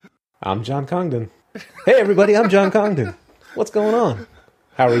I'm John Congdon. Hey, everybody, I'm John Congdon. What's going on?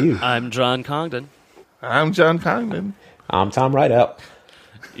 How are you? I'm John Congdon. I'm John Congdon. I'm Tom Rideout.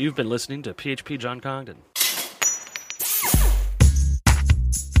 You've been listening to PHP John Congdon.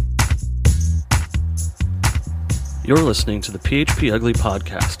 You're listening to the PHP Ugly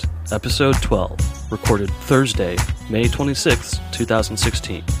Podcast, Episode 12, recorded Thursday, May 26,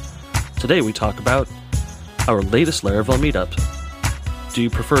 2016. Today we talk about our latest Laravel meetup. Do you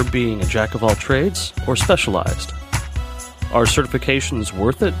prefer being a jack of all trades or specialized? Are certifications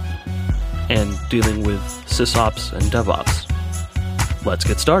worth it? And dealing with sysops and DevOps. Let's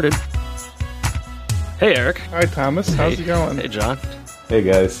get started. Hey, Eric. Hi, Thomas. How's it going? Hey, John. Hey,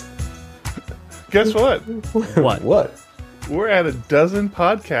 guys. Guess what? What? What? We're at a dozen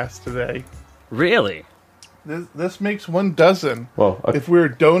podcasts today. Really? This makes 1 dozen. Well, If we were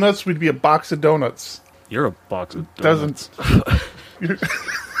donuts, we'd be a box of donuts. You're a box of donuts.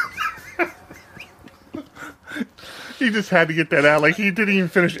 He just had to get that out. Like, he didn't even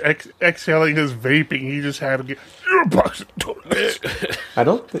finish exhaling his vaping. He just had to get, you're a box of donuts. I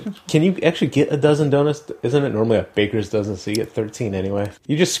don't think... Can you actually get a dozen donuts? Isn't it normally a baker's dozen, so you get 13 anyway?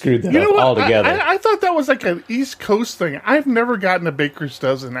 You just screwed that You know up what? altogether. I thought that was like an East Coast thing. I've never gotten a baker's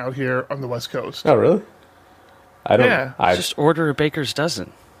dozen out here on the West Coast. Oh, really? I don't... Yeah. Just order a baker's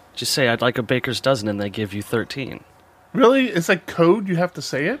dozen. Just say, I'd like a baker's dozen, and they give you 13. Really? It's like code? You have to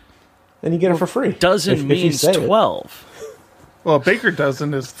say it? And you get it for free. Dozen If you means say it. 12. Well, a baker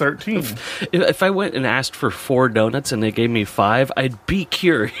dozen is 13. If I went and asked for 4 donuts and they gave me 5, I'd be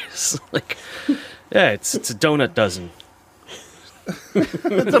curious. Like, yeah, it's a donut dozen.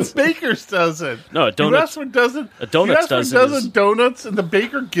 It's a baker's dozen. No, a You donut. ask for a dozen. A donut's you ask for dozen a dozen is- donuts, and the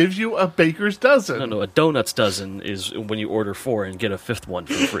baker gives you a baker's dozen. No, a donuts dozen is when you order 4 and get a 5th one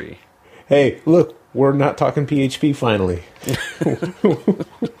for free. Hey, look, we're not talking PHP finally.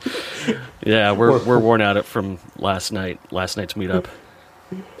 Yeah, we're worn out from last night's meetup.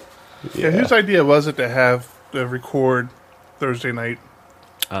 Yeah, whose idea was it to have the record Thursday night?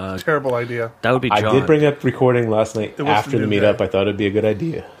 Terrible idea. That would be John. I did bring up recording last night It was after the the new meetup. guy. I thought it'd be a good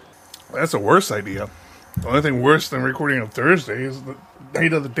idea. That's the worst idea. The only thing worse than recording on Thursday is the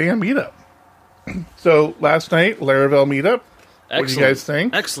night of the damn meetup. So last night, Laravel meetup. What do you guys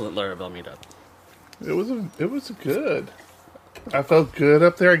think? Excellent Laravel meetup. It was good. I felt good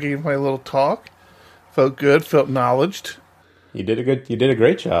up there. I gave my little talk. Felt good. Felt knowledged. You did a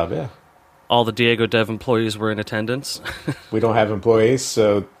great job, yeah. All the Diego Dev employees were in attendance. We don't have employees,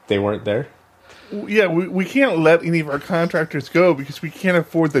 so they weren't there. Yeah, we can't let any of our contractors go because we can't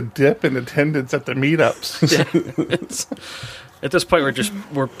afford the dip in attendance at the meetups. At this point,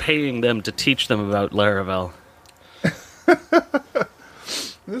 we're paying them to teach them about Laravel.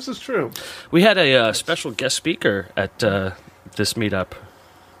 This is true. We had a special guest speaker at this meetup.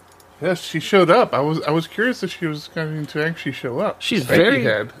 Yes, she showed up. I was curious if she was going to actually show up. She's Becky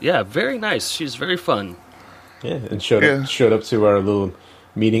very nice. She's very fun. Yeah, and showed up to our little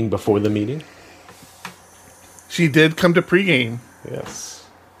meeting before the meeting. She did come to pregame. Yes.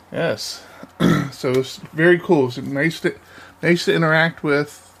 Yes. So it's very cool. It's nice to interact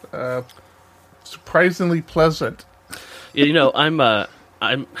with. Surprisingly pleasant. You know,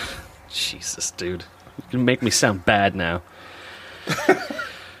 I'm Jesus, dude. You can make me sound bad now.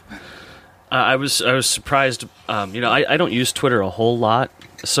 I was surprised. I don't use Twitter a whole lot,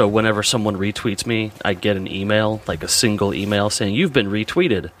 so whenever someone retweets me, I get an email, like a single email saying you've been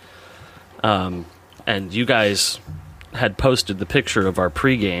retweeted. And you guys had posted the picture of our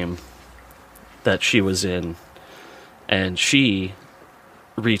pregame that she was in, and she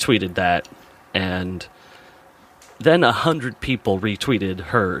retweeted that, and then 100 people retweeted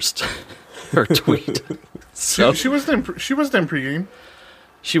her tweet. So She wasn't in pregame.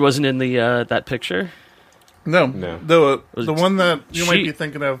 she wasn't in the that picture. No. The one that you might She- be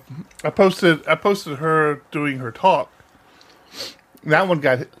thinking of. I posted her doing her talk. That one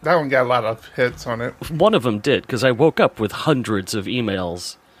got a lot of hits on it. One of them did, because I woke up with hundreds of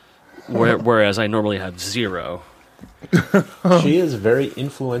emails, whereas I normally have 0. She is very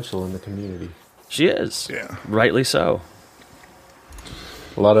influential in the community. She is. Yeah. Rightly so.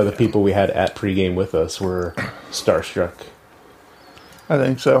 A lot of the people we had at pregame with us were starstruck. I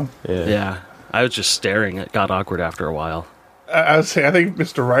think so. Yeah. I was just staring. It got awkward after a while. I would say I think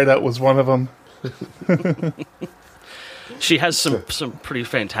Mr. Rideout was one of them. She has some pretty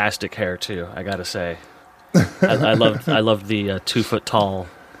fantastic hair too, I gotta say. I love the 2 foot tall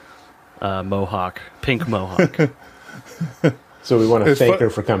mohawk, pink mohawk. So we want to It's thank fu- her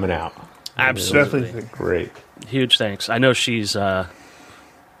for coming out. Absolutely. Definitely. Great. Huge thanks. I know she's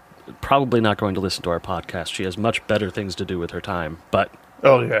probably not going to listen to our podcast. She has much better things to do with her time, but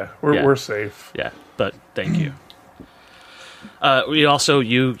Oh yeah, we're Yeah. we're safe. Yeah, but thank you. We also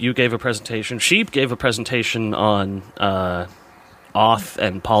you gave a presentation. Sheep gave a presentation on auth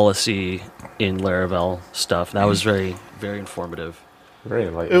and policy in Laravel stuff. That was very very informative. Very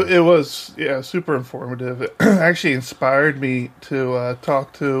enlightening. It was super informative. It actually inspired me to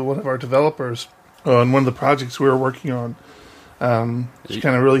talk to one of our developers on one of the projects we were working on. She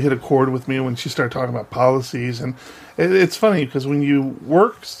kind of really hit a chord with me when she started talking about policies, and it's funny because when you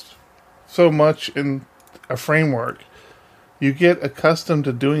work so much in a framework, you get accustomed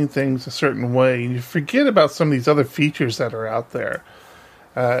to doing things a certain way, and you forget about some of these other features that are out there.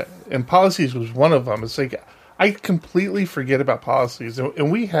 And policies was one of them. It's like I completely forget about policies,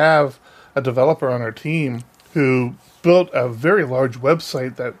 and we have a developer on our team who built a very large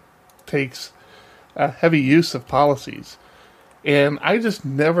website that takes a heavy use of policies. And I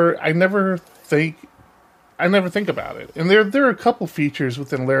never think about it. And there are a couple features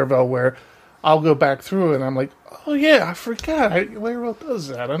within Laravel where I'll go back through and I'm like, oh yeah, I forgot. Laravel does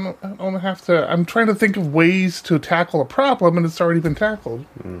that. I don't have to. I'm trying to think of ways to tackle a problem, and it's already been tackled.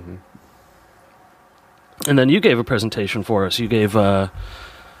 Mm-hmm. And then you gave a presentation for us. You gave I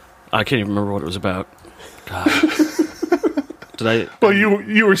can't even remember what it was about. Gosh. Did I? Well,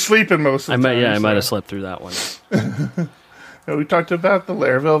 you were sleeping most of the time. I might have slept through that one. We talked about the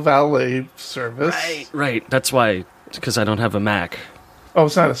Laravel Valet service. Right. That's why, because I don't have a Mac. Oh,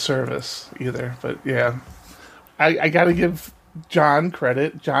 it's not a service either, but yeah. I got to give John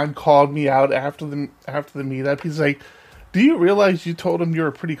credit. John called me out after the meetup. He's like, "Do you realize you told him you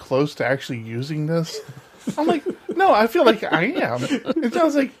were pretty close to actually using this?" I'm like, "No, I feel like I am." And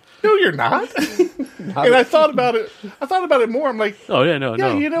John's like, "No, you're not." And I thought about it more. I'm like, "Oh yeah, no.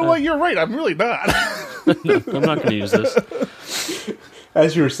 You know what? You're right. I'm really not." No, I'm not going to use this.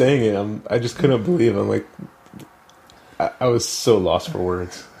 As you were saying it, I just couldn't believe. I'm like, I was so lost for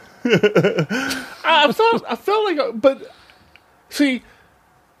words. I felt like, but see,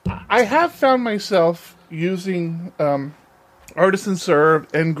 I have found myself using Artisan Serve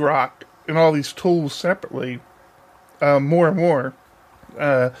and Grok and all these tools separately more and more,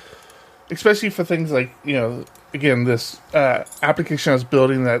 especially for things like, again, this application I was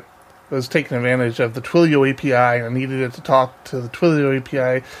building that was taking advantage of the Twilio API, and I needed it to talk to the Twilio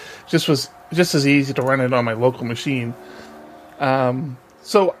API. Was just as easy to run it on my local machine.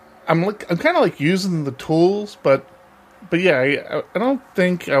 So I'm kind of like using the tools, but yeah, I don't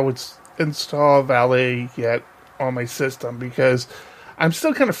think I would install Valet yet on my system because I'm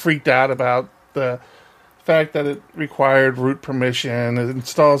still kind of freaked out about the fact that it required root permission. It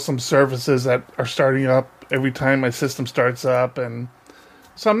installs some services that are starting up every time my system starts up, and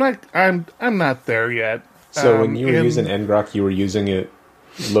so I'm not there yet. So when you were using ngrok, you were using it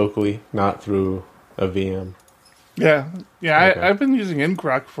locally, not through a VM. Yeah. Okay. I've been using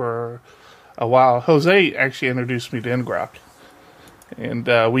ngrok for a while. Jose actually introduced me to ngrok, and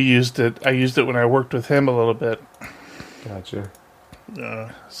we used it. I used it when I worked with him a little bit. Gotcha.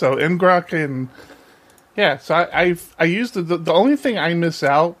 So ngrok and so I used it. The only thing I miss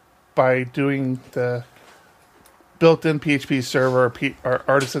out by doing the built-in PHP server or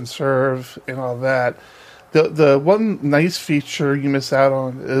Artisan Serve and all that. The one nice feature you miss out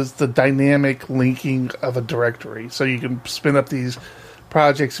on is the dynamic linking of a directory. So you can spin up these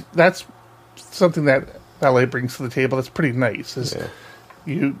projects. That's something that Valet brings to the table. That's pretty nice.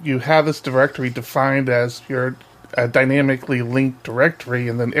 You have this directory defined as your dynamically linked directory,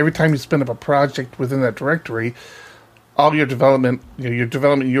 and then every time you spin up a project within that directory, all your development, your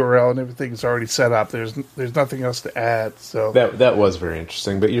development URL and everything is already set up. There's nothing else to add. So that was very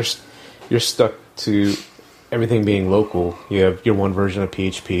interesting. But you're stuck to everything being local. You have your one version of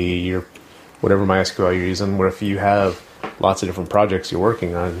PHP, your whatever MySQL you're using. Where if you have lots of different projects you're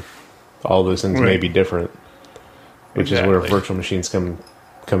working on, all those things may be different, which is where virtual machines come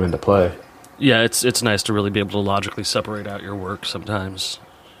into play. Yeah, it's nice to really be able to logically separate out your work sometimes.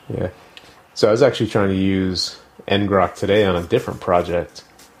 Yeah. So I was actually trying to use ngrok today on a different project,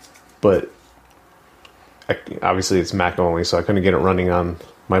 but obviously it's Mac only, so I couldn't get it running on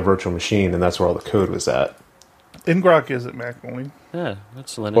my virtual machine, and that's where all the code was at. ngrok isn't Mac only. Yeah,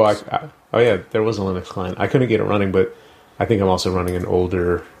 that's Linux. Well, there was a Linux client. I couldn't get it running, but I think I'm also running an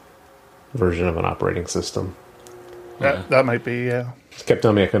older version of an operating system. That might be, yeah. It kept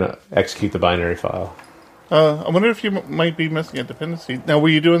telling me I couldn't execute the binary file. I wonder if you might be missing a dependency. Now, were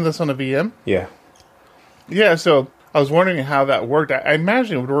you doing this on a VM? Yeah. Yeah, so I was wondering how that worked. I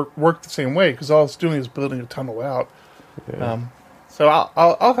imagine it would work the same way, because all it's doing is building a tunnel out. Yeah. So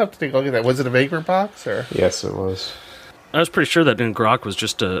I'll have to take a look at that. Was it a Vagrant box? Or? Yes, it was. I was pretty sure that ngrok was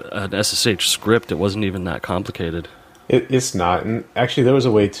just an SSH script. It wasn't even that complicated. It's not. And actually, there was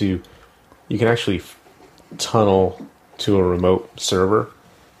a way to, you can actually tunnel to a remote server.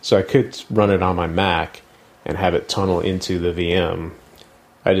 So I could run it on my Mac and have it tunnel into the VM.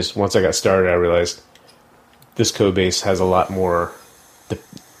 Once I got started, I realized this code base has a lot more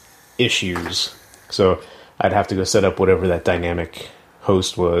issues. So I'd have to go set up whatever that dynamic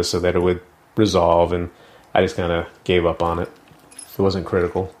host was so that it would resolve, and I just kind of gave up on it. It wasn't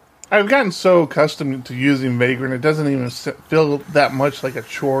critical. I've gotten so accustomed to using Vagrant, it doesn't even feel that much like a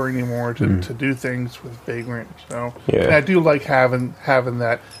chore anymore to do things with Vagrant. So yeah. And I do like having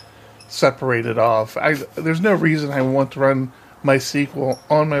that separated off. There's no reason I want to run MySQL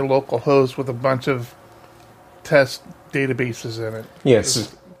on my local host with a bunch of test databases in it.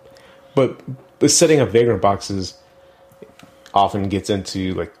 Yes, but the setting up Vagrant boxes often gets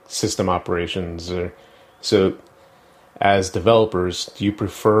into like system operations. So as developers, do you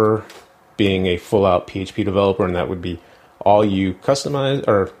prefer being a full-out PHP developer, and that would be all you customize,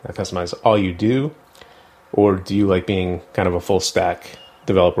 or not customize, all you do? Or do you like being kind of a full-stack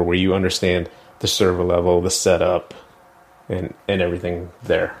developer where you understand the server level, the setup, and everything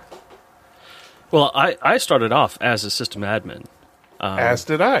there? Well, I started off as a system admin. As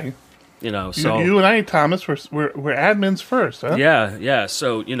did I. So you and I, Thomas, we're admins first, huh? Yeah.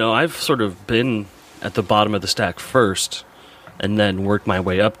 So, I've sort of been at the bottom of the stack first, and then worked my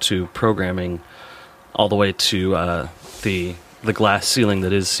way up to programming all the way to the glass ceiling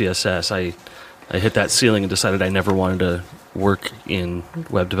that is CSS. I hit that ceiling and decided I never wanted to work in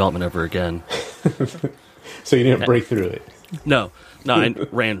web development ever again. So you didn't break through it? No, I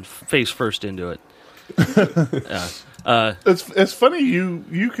ran face first into it. It's funny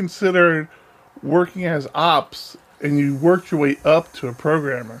you consider working as ops and you worked your way up to a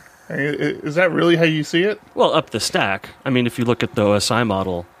programmer. Is that really how you see it? Well, up the stack. I mean, if you look at the OSI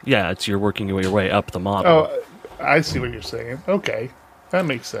model, yeah, you're working your way up the model. Oh, I see what you're saying. Okay, that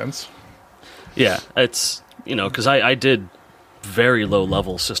makes sense. Yeah, it's, because I did very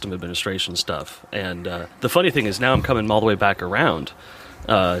low-level system administration stuff. And the funny thing is now I'm coming all the way back around.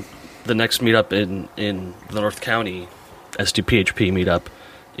 The next meetup in the North County SDPHP meetup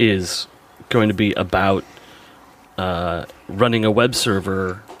is going to be about running a web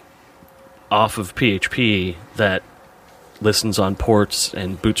server off of PHP that listens on ports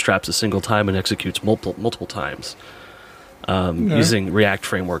and bootstraps a single time and executes multiple times using React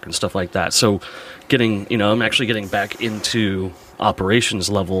framework and stuff like that. So I'm actually getting back into operations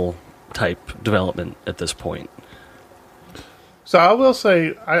level type development at this point. So I will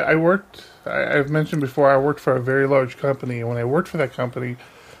say I've mentioned before, I worked for a very large company, and when I worked for that company,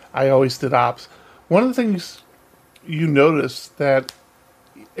 I always did ops. One of the things you notice that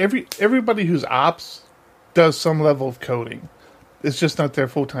everybody who's ops does some level of coding. It's just not their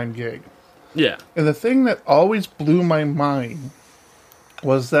full-time gig. Yeah. And the thing that always blew my mind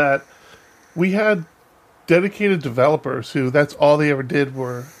was that we had dedicated developers who that's all they ever did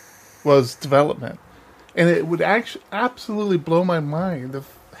was development. And it would actually absolutely blow my mind of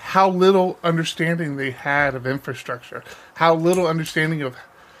how little understanding they had of infrastructure, how little understanding of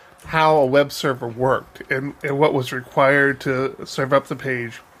how a web server worked and what was required to serve up the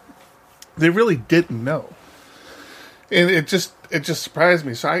page. They really didn't know. And it just surprised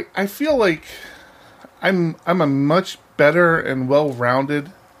me. So I feel like I'm a much better and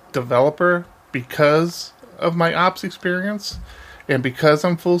well-rounded developer because of my ops experience and because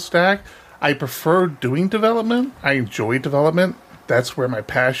I'm full stack. I prefer doing development. I enjoy development. That's where my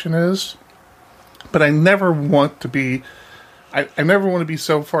passion is. But I never want to be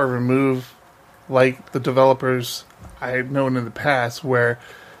so far removed like the developers I've known in the past where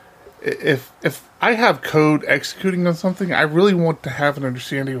if I have code executing on something, I really want to have an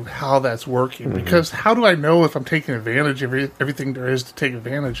understanding of how that's working. Mm-hmm. Because how do I know if I'm taking advantage of everything there is to take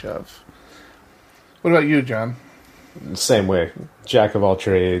advantage of? What about you, John? Same way. Jack of all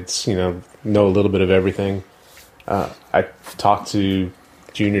trades, know a little bit of everything. I've talked to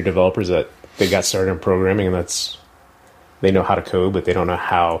junior developers that they got started in programming, and they know how to code, but they don't know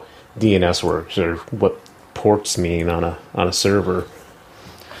how DNS works or what ports mean on a server.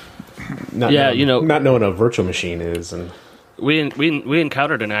 Not knowing a virtual machine is, and we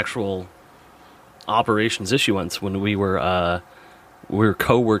encountered an actual operations issue once when we were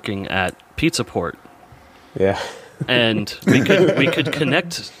co-working at Pizza Port. Yeah, and we could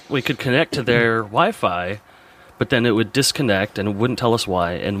connect to their Wi-Fi, but then it would disconnect and it wouldn't tell us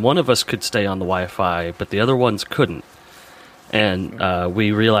why. And one of us could stay on the Wi-Fi, but the other ones couldn't. And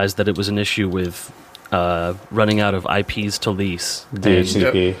we realized that it was an issue with running out of IPs to lease.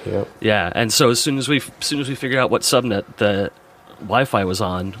 DHCP. Yep. Yeah, and so as soon as we figured out what subnet the Wi-Fi was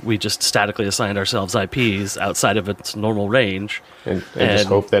on, we just statically assigned ourselves IPs outside of its normal range. And just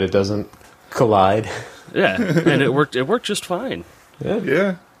hope that it doesn't collide. Yeah, and it worked just fine.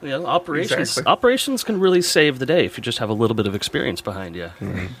 Yeah. You know, operations Exactly. can really save the day if you just have a little bit of experience behind you.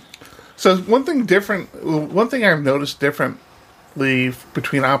 Mm-hmm. So one thing I've noticed differently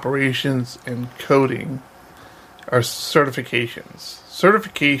between operations and coding are certifications.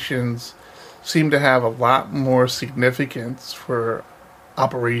 Certifications seem to have a lot more significance for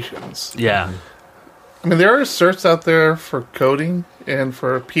operations. Yeah. I mean, there are certs out there for coding and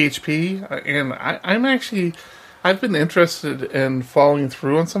for PHP, and I've been interested in following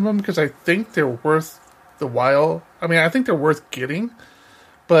through on some of them because I think they're worth the while. I mean, I think they're worth getting,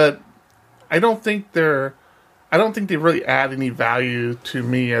 but I don't think they really add any value to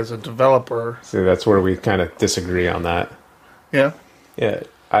me as a developer. So that's where we kind of disagree on that. Yeah. Yeah,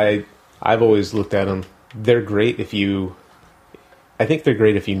 I've always looked at them. They're great I think they're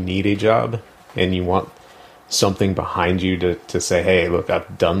great if you need a job and you want something behind you to say, hey, look,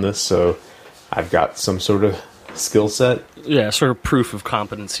 I've done this, so I've got some sort of skill set. Yeah, sort of proof of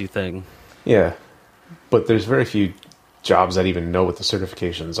competency thing. Yeah, but there's very few jobs that even know what the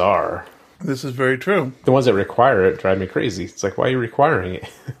certifications are. This is very true. The ones that require it drive me crazy. It's like, why are you requiring it?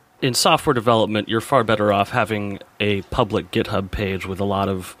 In software development, you're far better off having a public GitHub page with a lot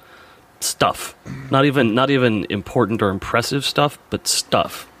of stuff. Not even important or impressive stuff, but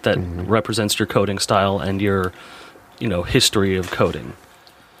stuff that represents your coding style and your, history of coding.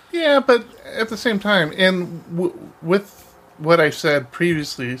 Yeah, but at the same time, and with what I said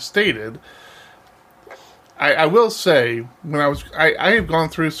previously stated, I will say I have gone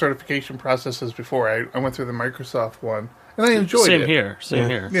through certification processes before. I went through the Microsoft one, and I enjoyed it. Same here.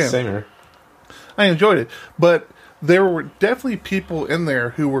 Yeah. Same here. I enjoyed it, but there were definitely people in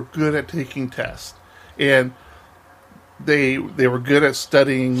there who were good at taking tests, and they were good at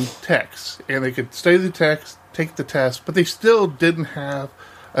studying text, and they could study the text, take the test, but they still didn't have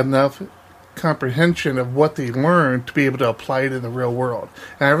enough comprehension of what they learned to be able to apply it in the real world.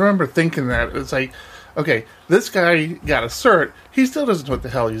 And I remember thinking that it's like, okay, this guy got a cert, he still doesn't know what the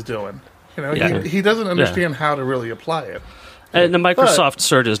hell he's doing. He doesn't understand how to really apply it. And the Microsoft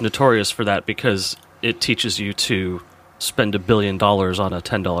cert is notorious for that because it teaches you to spend $1 billion on a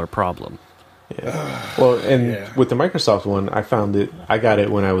 $10 problem. Yeah. Well, and with the Microsoft one, I got it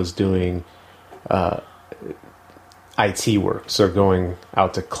when I was doing IT work, so going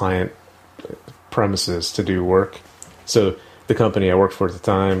out to client premises to do work. So the company I worked for at the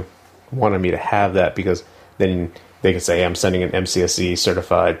time wanted me to have that because then they could say, I'm sending an MCSE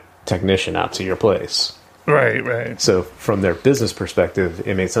certified technician out to your place. Right. So from their business perspective,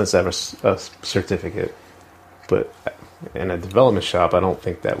 it made sense to have a certificate. But in a development shop, I don't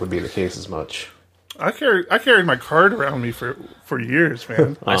think that would be the case as much. I carried my card around me for years,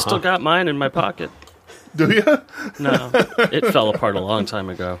 man. I still got mine in my pocket. Do you? No, it fell apart a long time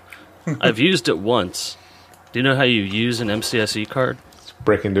ago. I've used it once. Do you know how you use an MCSE card?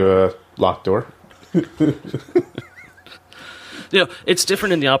 Break into a locked door. It's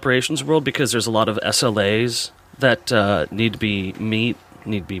different in the operations world because there's a lot of SLAs that need to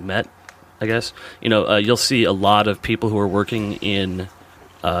be met, I guess. You'll see a lot of people who are working in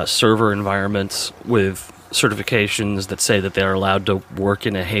server environments with certifications that say that they're allowed to work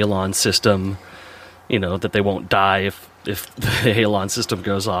in a Halon system, that they won't die if the Halon system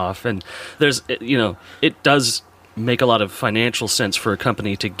goes off. And it does make a lot of financial sense for a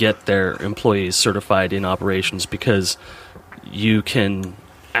company to get their employees certified in operations because you can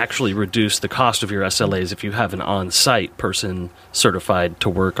actually reduce the cost of your SLAs if you have an on-site person certified to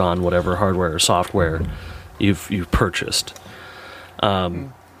work on whatever hardware or software you've purchased.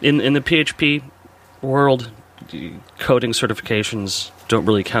 In the PHP world, coding certifications don't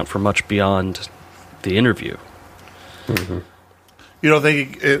really count for much beyond the interview. Mm-hmm. You don't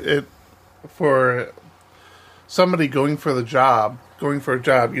think it for somebody going for a job,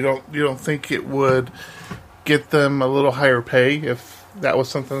 you don't think it would get them a little higher pay if that was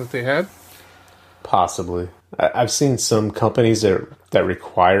something that they had? Possibly. I've seen some companies that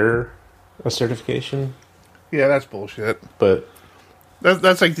require a certification. Yeah, that's bullshit. But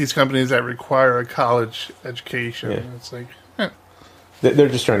that's like these companies that require a college education. Yeah. It's like, they're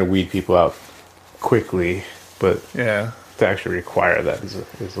just trying to weed people out quickly. But yeah, to actually require that is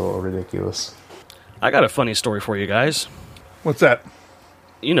a little ridiculous. I got a funny story for you guys. What's that?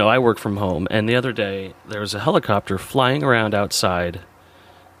 I work from home, and the other day there was a helicopter flying around outside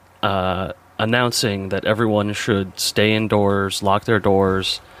announcing that everyone should stay indoors, lock their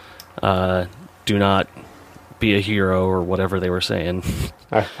doors, do not be a hero, or whatever they were saying.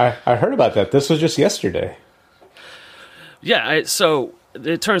 I heard about that. This was just yesterday. Yeah, so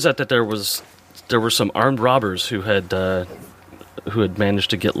it turns out that there were some armed robbers who had managed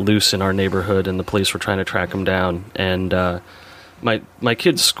to get loose in our neighborhood, and the police were trying to track them down. And my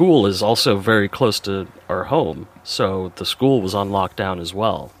kid's school is also very close to our home, so the school was on lockdown as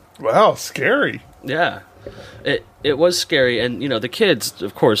well. Wow, scary. Yeah, it was scary, and the kids,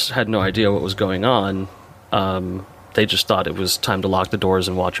 of course, had no idea what was going on. They just thought it was time to lock the doors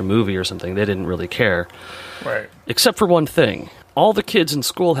and watch a movie or something. They didn't really care. Right. Except for one thing. All the kids in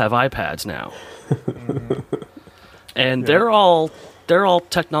school have iPads now. And they're all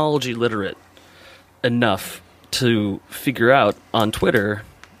technology literate enough to figure out on Twitter,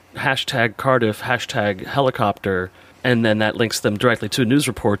 #Cardiff, #helicopter, and then that links them directly to a news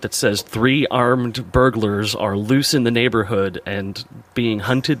report that says 3 armed burglars are loose in the neighborhood and being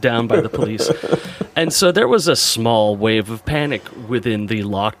hunted down by the police. And so there was a small wave of panic within the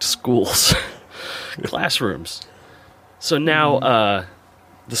locked schools' classrooms. So now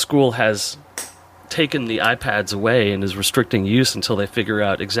the school has taken the iPads away and is restricting use until they figure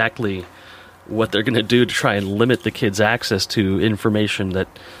out exactly what they're going to do to try and limit the kids' access to information that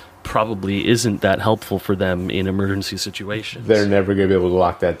probably isn't that helpful for them in emergency situations. They're never going to be able to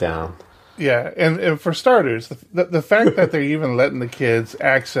lock that down. Yeah, and for starters, the fact that they're even letting the kids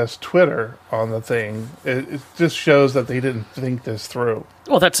access Twitter on the thing, it just shows that they didn't think this through.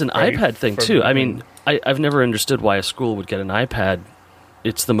 Well, that's an Right, iPad thing, from- too. I mean, I've never understood why a school would get an iPad.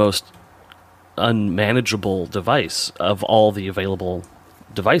 It's the most unmanageable device of all the available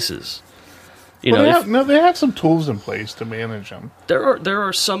devices. You Well, know, they have some tools in place to manage them. there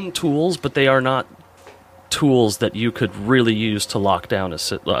are some tools, but they are not tools that you could really use to lock down a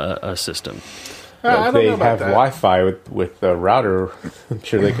system. I If don't they know about have that. Wi-Fi with a router, I'm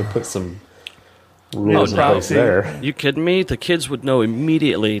sure they can put some rules in probably. place there. You kidding me? The kids would know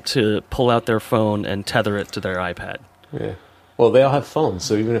immediately to pull out their phone and tether it to their iPad. Yeah. Well, they all have phones,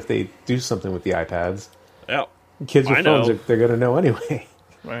 so even if they do something with the iPads, Yeah. kids with I phones, know. they're going to know anyway.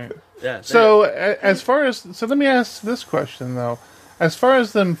 Right. Yeah. So, so let me ask this question, though. As far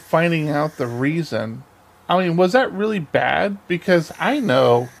as them finding out the reason, I mean, was that really bad? Because I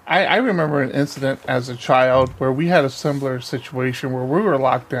know, I remember an incident as a child where we had a similar situation where we were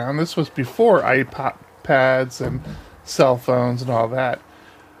locked down. This was before iPads and cell phones and all that.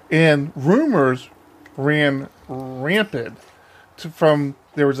 And rumors ran rampant from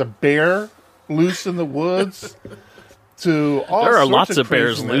there was a bear loose in the woods to all there are sorts lots of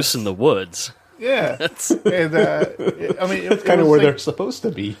bears craziness. loose in the woods. Yeah, and I mean, That's kind of where they're supposed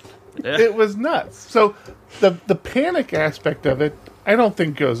to be. Yeah. it was nuts. So the panic aspect of it, I don't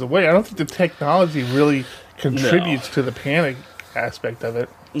think goes away. I don't think the technology really contributes to the panic aspect of it.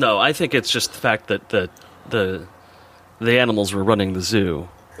 No, I think it's just the fact that the animals were running the zoo.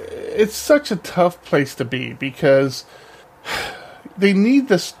 It's such a tough place to be because they need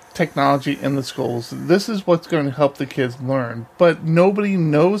this technology in the schools. This is what's going to help the kids learn, but nobody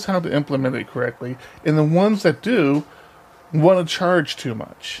knows how to implement it correctly, and the ones that do want to charge too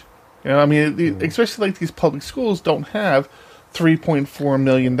much. You know, I mean, especially like these public schools don't have $3.4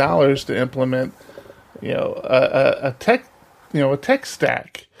 million to implement, a tech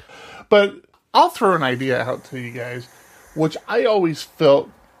stack. But I'll throw an idea out to you guys, which I always felt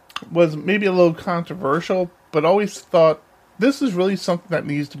was maybe a little controversial, but always thought this is really something that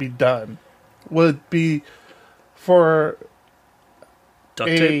needs to be done. Would be for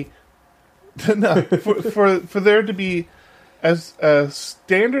Duct tape? no, for there to be as a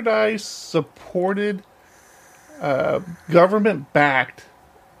standardized, supported, government-backed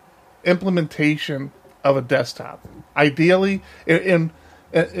implementation of a desktop. Ideally, in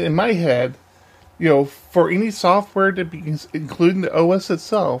my head, for any software to be, including the OS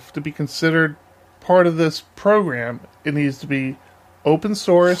itself, to be considered part of this program, it needs to be open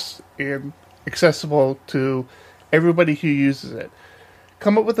source and accessible to everybody who uses it.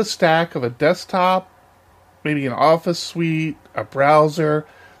 Come up with a stack of a desktop, maybe an office suite, a browser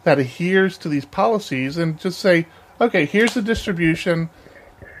that adheres to these policies, and just say, okay, here's the distribution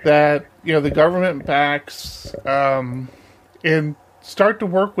that the government backs, and start to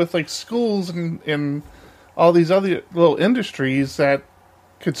work with like schools and all these other little industries that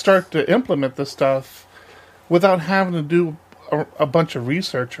could start to implement this stuff without having to do a bunch of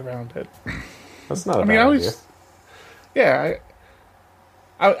research around it. That's not a I bad mean, idea.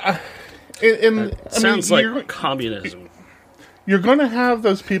 Sounds like communism. You're going to have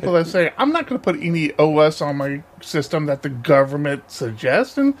those people that say, I'm not going to put any OS on my system that the government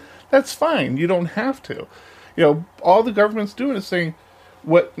suggests, and that's fine. You don't have to. All the government's doing is saying,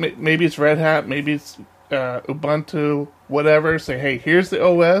 maybe it's Red Hat, maybe it's Ubuntu, whatever. Say, hey, here's the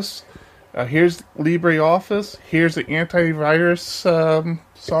OS. Here's LibreOffice. Here's the antivirus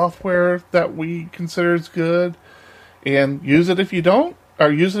software that we consider is good. And use it if you don't,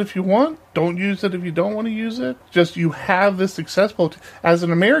 or use it if you want. Don't use it if you don't want to use it. Just you have this accessible. As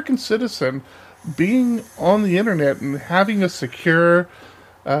an American citizen, being on the internet and having a secure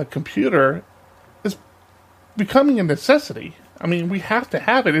computer is becoming a necessity. I mean, we have to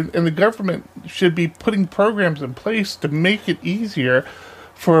have it, and the government should be putting programs in place to make it easier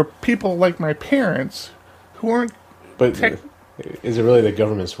for people like my parents who aren't... But is it really the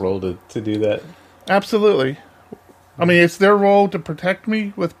government's role to do that? Absolutely. I mean, it's their role to protect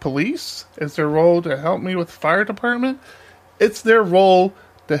me with police. It's their role to help me with the fire department. It's their role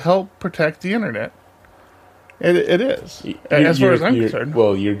to help protect the internet. It is, as far as I'm concerned.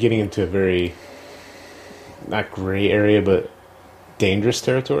 Well, you're getting into a very, not gray area, but dangerous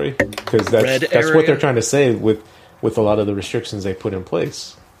territory. Because that's what they're trying to say with a lot of the restrictions they put in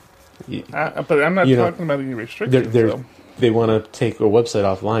place. But I'm not talking about any restrictions. They want to take a website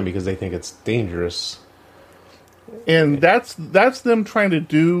offline because they think it's dangerous. And that's them trying to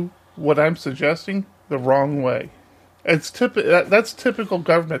do what I'm suggesting the wrong way. That's typical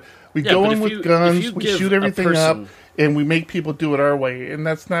government. We go in with guns, we shoot everything up, and we make people do it our way. And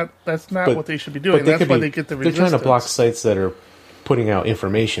that's not what they should be doing. That's why they get the resistance. They're trying to block sites that are putting out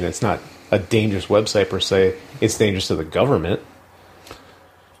information. It's not a dangerous website per se. It's dangerous to the government.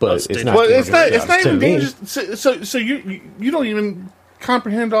 But it's not even dangerous. So you don't even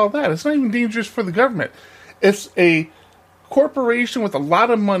comprehend all that. It's not even dangerous for the government. It's a corporation with a lot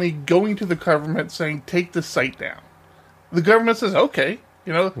of money going to the government saying, take the site down. The government says, okay.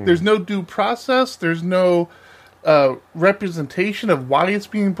 There's no due process. There's no representation of why it's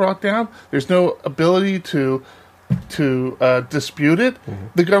being brought down. There's no ability to dispute it. Mm-hmm.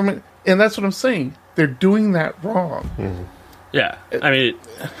 The government, and that's what I'm saying. They're doing that wrong. Mm-hmm. Yeah. I mean,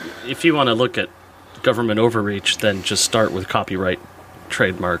 if you want to look at government overreach, then just start with copyright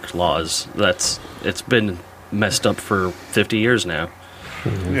trademark laws. It's been messed up for 50 years now.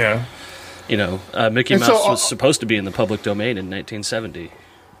 Mm-hmm. Yeah. Mickey Mouse was supposed to be in the public domain in 1970.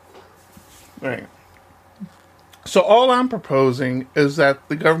 Right. So all I'm proposing is that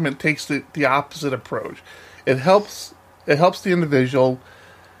the government takes the opposite approach. It helps the individual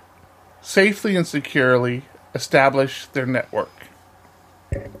safely and securely establish their network.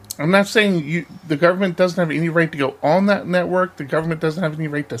 I'm not saying the government doesn't have any right to go on that network. The government doesn't have any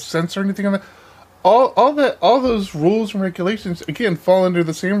right to censor anything on that. All those rules and regulations again fall under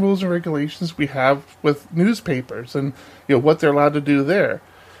the same rules and regulations we have with newspapers and what they're allowed to do there.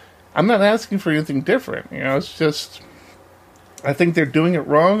 I'm not asking for anything different. It's just I think they're doing it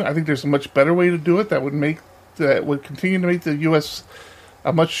wrong. I think there's a much better way to do it that would continue to make the U.S.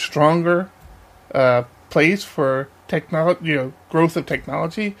 a much stronger place for technology, growth of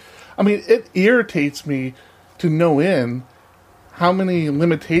technology. I mean, it irritates me to no end how many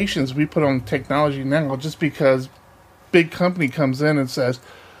limitations we put on technology now just because big company comes in and says,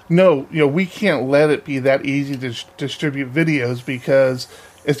 no, we can't let it be that easy to distribute videos because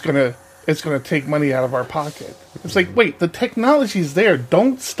it's gonna take money out of our pocket. It's like, wait, the technology's there.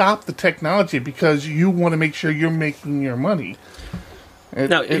 Don't stop the technology because you want to make sure you're making your money.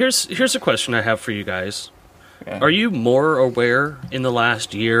 Here's a question I have for you guys. Yeah. Are you more aware in the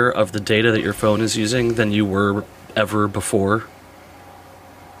last year of the data that your phone is using than you were ever before?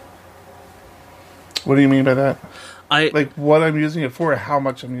 What do you mean by that? Like what I'm using it for, or how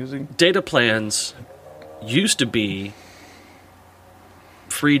much I'm using? Data plans used to be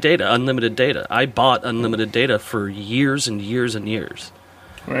free data, unlimited data. I bought unlimited data for years and years and years.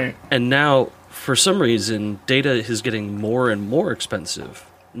 Right. And now, for some reason, data is getting more and more expensive,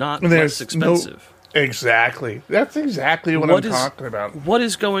 not less expensive. Exactly. That's exactly what I'm talking about. What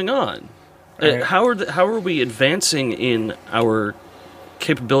is going on? Right. How are we advancing in our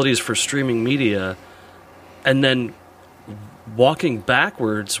capabilities for streaming media and then walking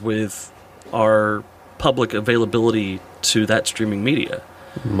backwards with our public availability to that streaming media?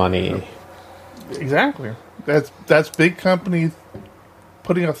 Money. Exactly. That's big companies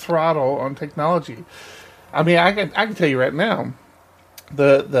putting a throttle on technology. I mean, I can tell you right now,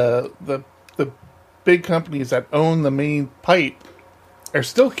 the big companies that own the main pipe are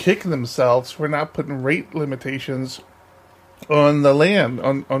still kicking themselves for not putting rate limitations on the land,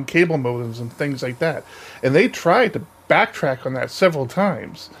 on cable modems and things like that. And they tried to backtrack on that several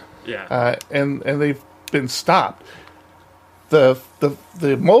times. Yeah. And they've been stopped.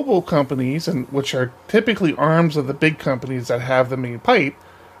 The mobile companies, and which are typically arms of the big companies that have the main pipe,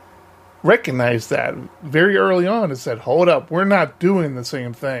 recognized that very early on and said, "Hold up, we're not doing the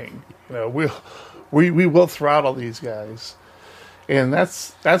same thing. We will throttle these guys." And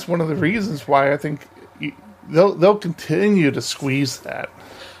that's one of the reasons why I think they'll continue to squeeze that.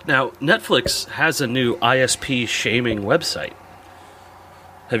 Now, Netflix has a new ISP shaming website.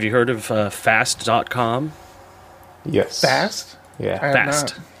 Have you heard of fast.com? Yes. Fast? Yeah. I have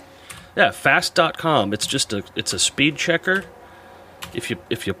Fast. not. Yeah, fast.com. It's just it's a speed checker. If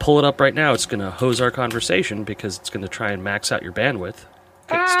you pull it up right now, it's going to hose our conversation because it's going to try and max out your bandwidth.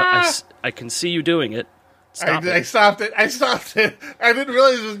 Okay, I can see you doing it. Stop I it. stopped it. I didn't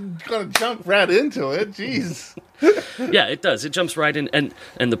realize it was going to jump right into it. Jeez. Yeah, it does. It jumps right in, and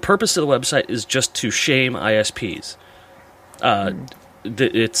the purpose of the website is just to shame ISPs.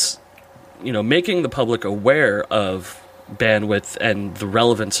 It's making the public aware of bandwidth and the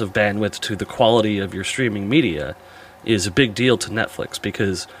relevance of bandwidth to the quality of your streaming media is a big deal to Netflix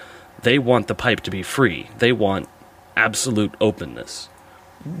because they want the pipe to be free. They want absolute openness.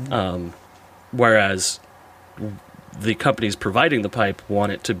 Whereas the companies providing the pipe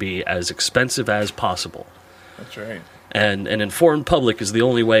want it to be as expensive as possible. That's right. And an informed public is the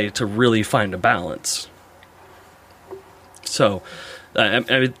only way to really find a balance. So, I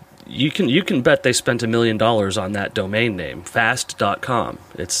mean, you can bet they spent $1 million on that domain name, fast.com.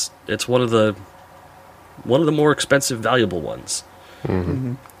 It's one of the more expensive, valuable ones.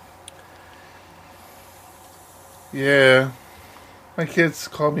 Mm-hmm. Yeah. My kids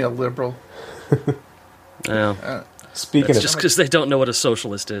call me a liberal. Yeah. Speaking It's of just because they don't know what a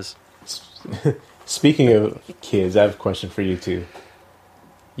socialist is. speaking of kids, I have a question for you two.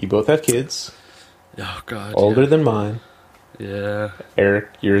 You both have kids, Oh, God. older than mine. Yeah. Eric,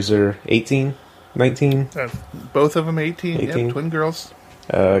 yours are 18, 19. Both of them 18. 18. Yep, twin girls.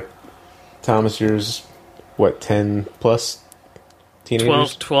 Thomas, yours, what, 10 plus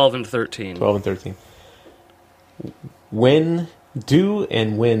teenagers? 12 and 13. 12 and 13. When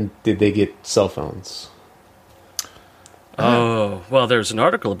did they get cell phones? Oh, well, there's an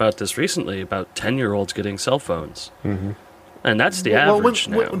article about this recently about 10-year-olds getting cell phones. Mm-hmm. And that's the average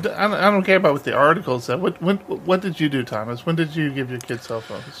now. I don't care about what the article said. What did you do, Thomas? When did you give your kids cell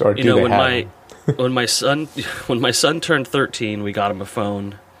phones? Or do they when have them? when my son turned 13, we got him a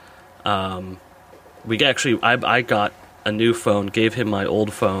phone. I got a new phone, gave him my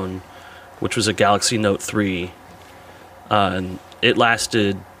old phone, which was a Galaxy Note 3. And it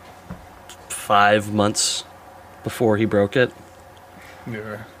lasted 5 months before he broke it.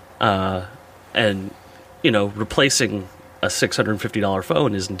 Yeah. And, replacing a $650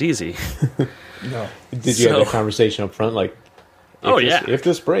 phone isn't easy. No. Did you have that conversation up front? Like, if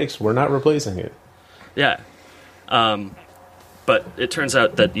this breaks, we're not replacing it. Yeah. But it turns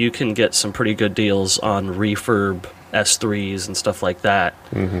out that you can get some pretty good deals on refurb S3s and stuff like that.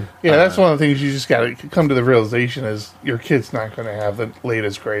 Mm-hmm. Yeah, that's one of the things you just got to come to the realization is your kid's not going to have the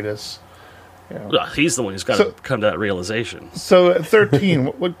latest, greatest. Well, he's the one who's got to come to that realization. So at 13,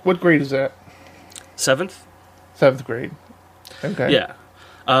 what grade is that? 7th? 7th grade. Okay. Yeah.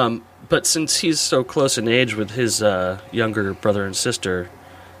 But since he's so close in age with his younger brother and sister,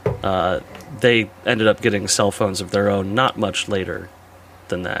 they ended up getting cell phones of their own not much later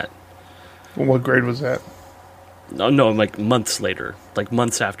than that. What grade was that? No, like months later. Like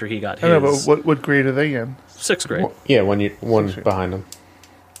months after he got his. I know, but what grade are they in? 6th grade. Yeah, one behind them.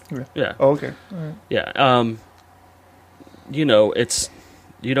 Yeah. Oh, okay. All right. Yeah. It's...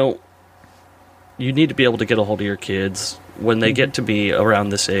 You need to be able to get a hold of your kids. When they get to be around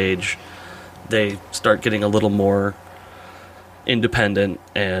this age, they start getting a little more independent,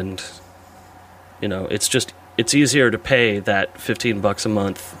 and it's easier to pay that $15 a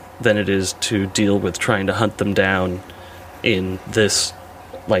month than it is to deal with trying to hunt them down in this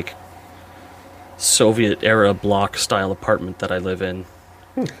like Soviet era block style apartment that I live in.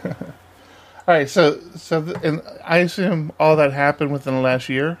 All right, and I assume all that happened within the last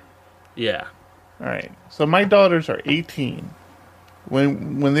year. Yeah. All right. So my daughters are 18.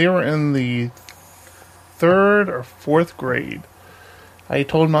 When they were in the 3rd or 4th grade, I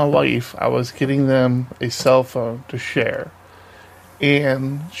told my wife I was getting them a cell phone to share.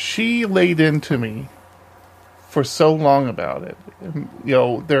 And she laid into me for so long about it. And,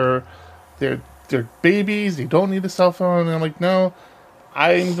 they're babies, they don't need a cell phone. And I'm like, no,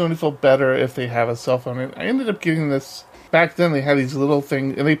 I'm going to feel better if they have a cell phone. And I ended up getting this. Back then, they had these little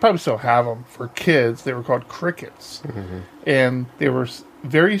things, and they probably still have them for kids. They were called crickets, and they were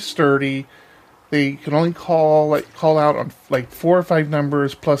very sturdy. They could only call out on like 4 or 5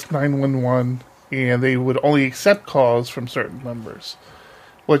 numbers plus 911, and they would only accept calls from certain numbers,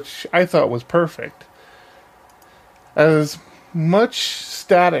 which I thought was perfect. As much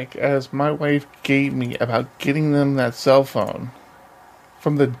static as my wife gave me about getting them that cell phone,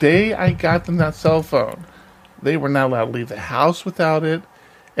 from the day I got them that cell phone, They were not allowed to leave the house without it.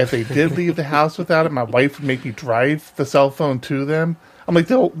 If they did leave the house without it, my wife would make me drive the cell phone to them. I'm like,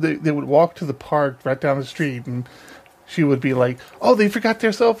 they would walk to the park right down the street, and she would be like, oh, they forgot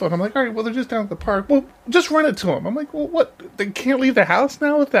their cell phone. I'm like, all right, well, they're just down at the park. Well, just run it to them. I'm like, well, what? They can't leave the house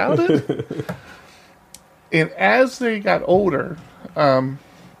now without it? And as they got older,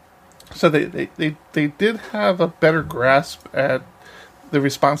 so they did have a better grasp at the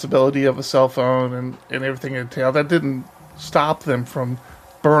responsibility of a cell phone and everything it entailed. That didn't stop them from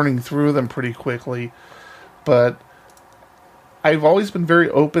burning through them pretty quickly. But I've always been very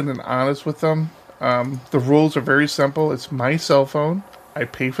open and honest with them. The rules are very simple. It's my cell phone. I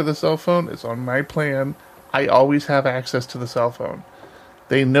pay for the cell phone. It's on my plan. I always have access to the cell phone.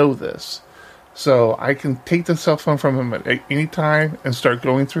 They know this. So I can take the cell phone from them at any time and start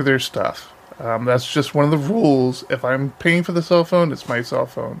going through their stuff. That's just one of the rules. If I'm paying for the cell phone, it's my cell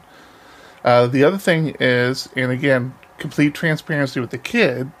phone. The other thing is, and again, complete transparency with the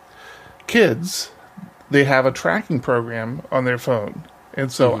kids, they have a tracking program on their phone.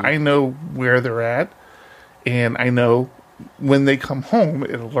 And so I know where they're at, and I know when they come home.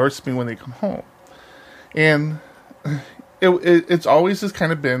 It alerts me when they come home. And it's always just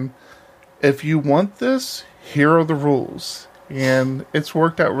kind of been, if you want this, here are the rules. And it's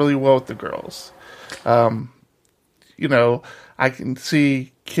worked out really well with the girls. You know, I can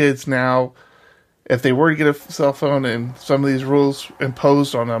see kids now, if they were to get a cell phone and some of these rules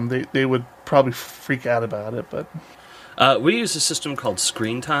imposed on them, they would probably freak out about it. But we use a system called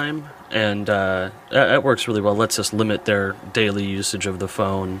Screen Time, and it works really well. It lets us limit their daily usage of the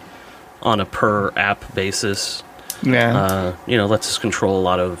phone on a per app basis. yeah. Lets us control a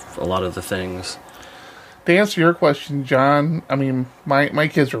lot of the things. To answer your question, John, I mean, my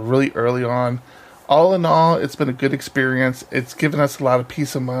kids are really early on. All in all, it's been a good experience. It's given us a lot of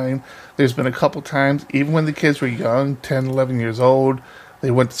peace of mind. There's been a couple times, even when the kids were young, 10, 11 years old, they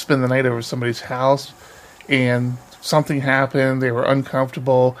went to spend the night over somebody's house, and something happened. They were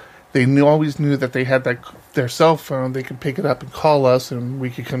uncomfortable. They always knew that they had their cell phone. They could pick it up and call us, and we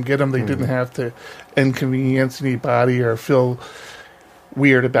could come get them. They didn't have to inconvenience anybody or feel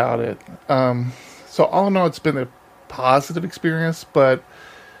weird about it. So all in all, it's been a positive experience, but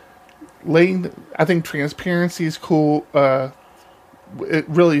I think transparency is cool. It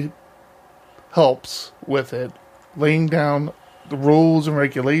really helps with it. Laying down the rules and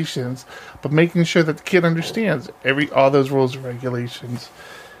regulations, but making sure that the kid understands all those rules and regulations.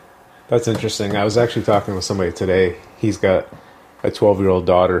 That's interesting. I was actually talking with somebody today. He's got a 12-year-old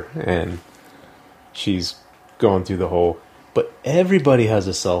daughter, and she's going through the whole, but everybody has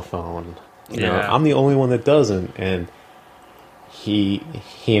a cell phone. You know, I'm the only one that doesn't. And he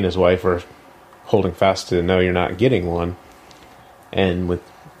and his wife are holding fast to, no, you're not getting one. And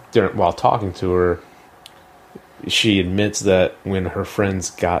while talking to her, she admits that when her friends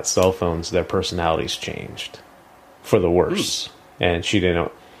got cell phones, their personalities changed for the worse. And she didn't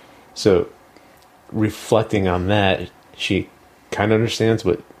know. So reflecting on that, she kind of understands,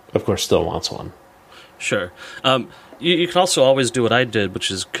 but of course still wants one. Sure. You can also always do what I did, which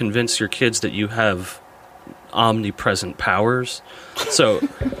is convince your kids that you have omnipresent powers. So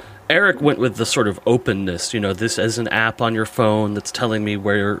Eric went with the sort of openness, this as an app on your phone that's telling me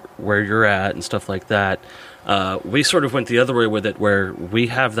where you're at and stuff like that. We sort of went the other way with it, where we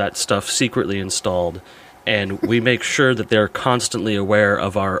have that stuff secretly installed, and we make sure that they're constantly aware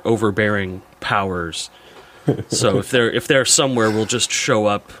of our overbearing powers. So if they're somewhere, we'll just show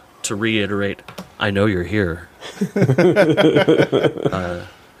up to reiterate, I know you're here.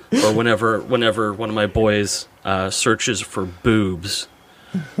 Or whenever one of my boys searches for boobs,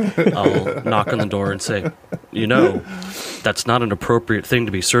 I'll knock on the door and say, that's not an appropriate thing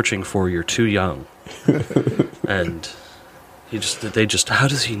to be searching for. You're too young. And they just, how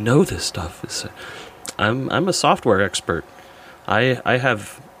does he know this stuff? I'm a software expert. I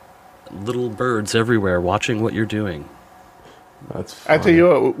have little birds everywhere watching what you're doing. That's funny. I tell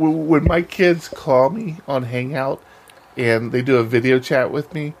you what, when my kids call me on Hangout and they do a video chat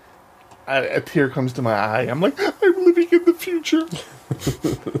with me, a tear comes to my eye. I'm like, I'm living in the future.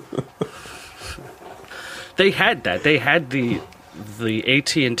 They had that. They had the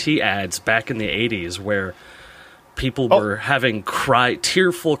AT&T ads back in the 80s where people were having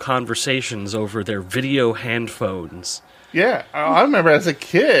tearful conversations over their video handphones. Yeah, I remember as a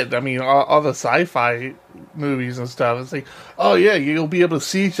kid, I mean, all the sci-fi movies and stuff, it's like, oh yeah, you'll be able to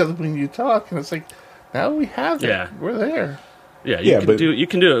see each other when you talk, and it's like, now we have it. Yeah. We're there. Yeah, you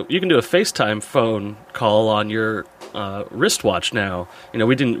can do a FaceTime phone call on your wristwatch now.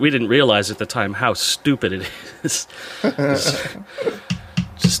 We didn't realize at the time how stupid it is.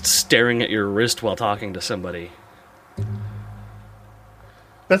 Just staring at your wrist while talking to somebody.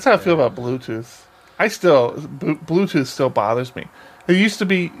 That's how I feel about Bluetooth. Bluetooth still bothers me. It used to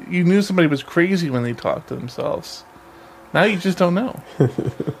be you knew somebody was crazy when they talked to themselves. Now you just don't know.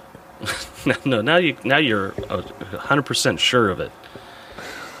 No, now you're 100% sure of it.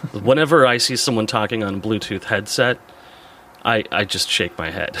 Whenever I see someone talking on a Bluetooth headset, I just shake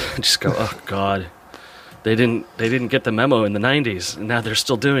my head. I just go, oh God, they didn't get the memo in the 90s, and now they're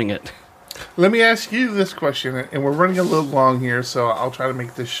still doing it. Let me ask you this question, and we're running a little long here, so I'll try to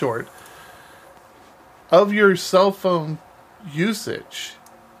make this short. Of your cell phone usage,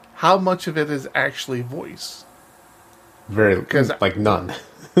 how much of it is actually voice? Like none.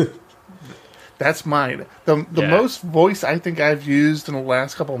 That's mine. The most voice I think I've used in the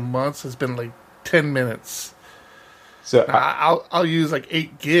last couple of months has been like 10 minutes. So I'll use like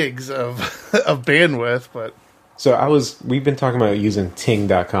 8 gigs of bandwidth, but we've been talking about using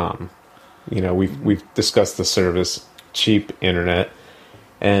Ting.com. We've discussed the service, cheap internet,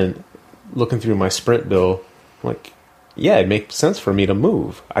 and looking through my Sprint bill, I'm like, yeah, it makes sense for me to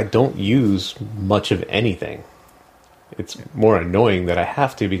move. I don't use much of anything. It's more annoying that I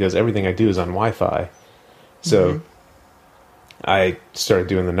have to because everything I do is on Wi-Fi. So I started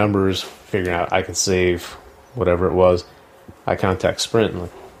doing the numbers, figuring out I could save whatever it was. I contact Sprint and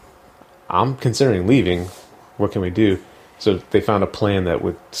I'm considering leaving. What can we do? So they found a plan that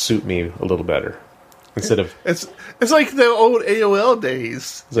would suit me a little better. Instead of it's like the old AOL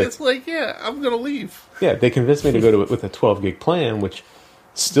days. It's like yeah, I'm gonna leave. Yeah, they convinced me to go with a 12 gig plan, which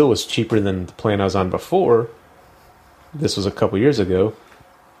still was cheaper than the plan I was on before. This was a couple years ago,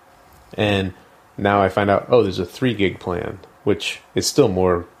 and now I find out there's a 3 gig plan, which is still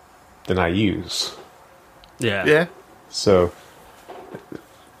more than I use. Yeah. So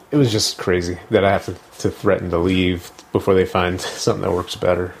it was just crazy that I have to threaten to leave before they find something that works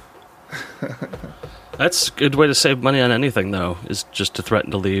better. That's a good way to save money on anything, though, is just to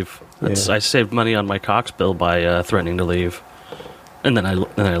threaten to leave. I saved money on my Cox bill by threatening to leave, and then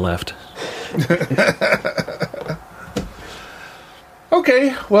I left.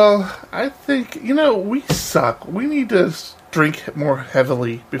 Okay, well, I think, we suck. We need to drink more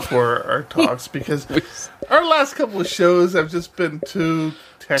heavily before our talks because our last couple of shows have just been too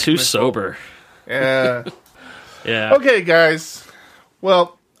technical. Too sober. Yeah. Yeah. Okay, guys.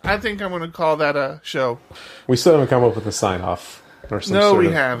 Well, I think I'm going to call that a show. We still haven't come up with a sign-off or some No, sort we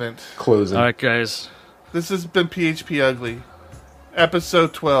of haven't. Closing. All right, guys. This has been PHP Ugly,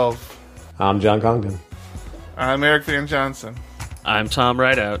 episode 12. I'm John Congdon. I'm Eric Van Johnson. I'm Tom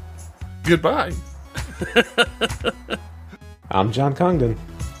Rideout. Goodbye. I'm John Congdon.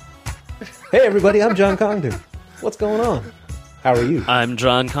 Hey, everybody, I'm John Congdon. What's going on? How are you? I'm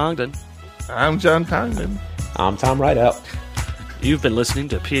John Congdon. I'm John Congdon. I'm Tom Rideout. You've been listening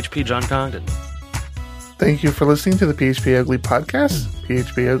to PHP John Congdon. Thank you for listening to the PHP Ugly podcast.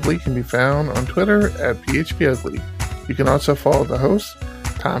 PHP Ugly can be found on Twitter at PHP Ugly. You can also follow the host,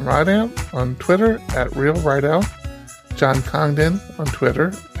 Tom Rideout, on Twitter at Real Rideout, John Congdon on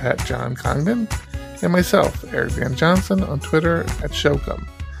Twitter at John Congdon, and myself, Eric Van Johnson, on Twitter at Shocum.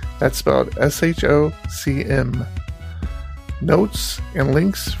 That's spelled SHOCM. Notes and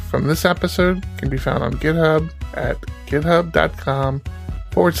links from this episode can be found on GitHub at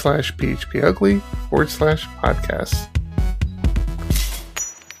github.com/PHPUgly/podcast.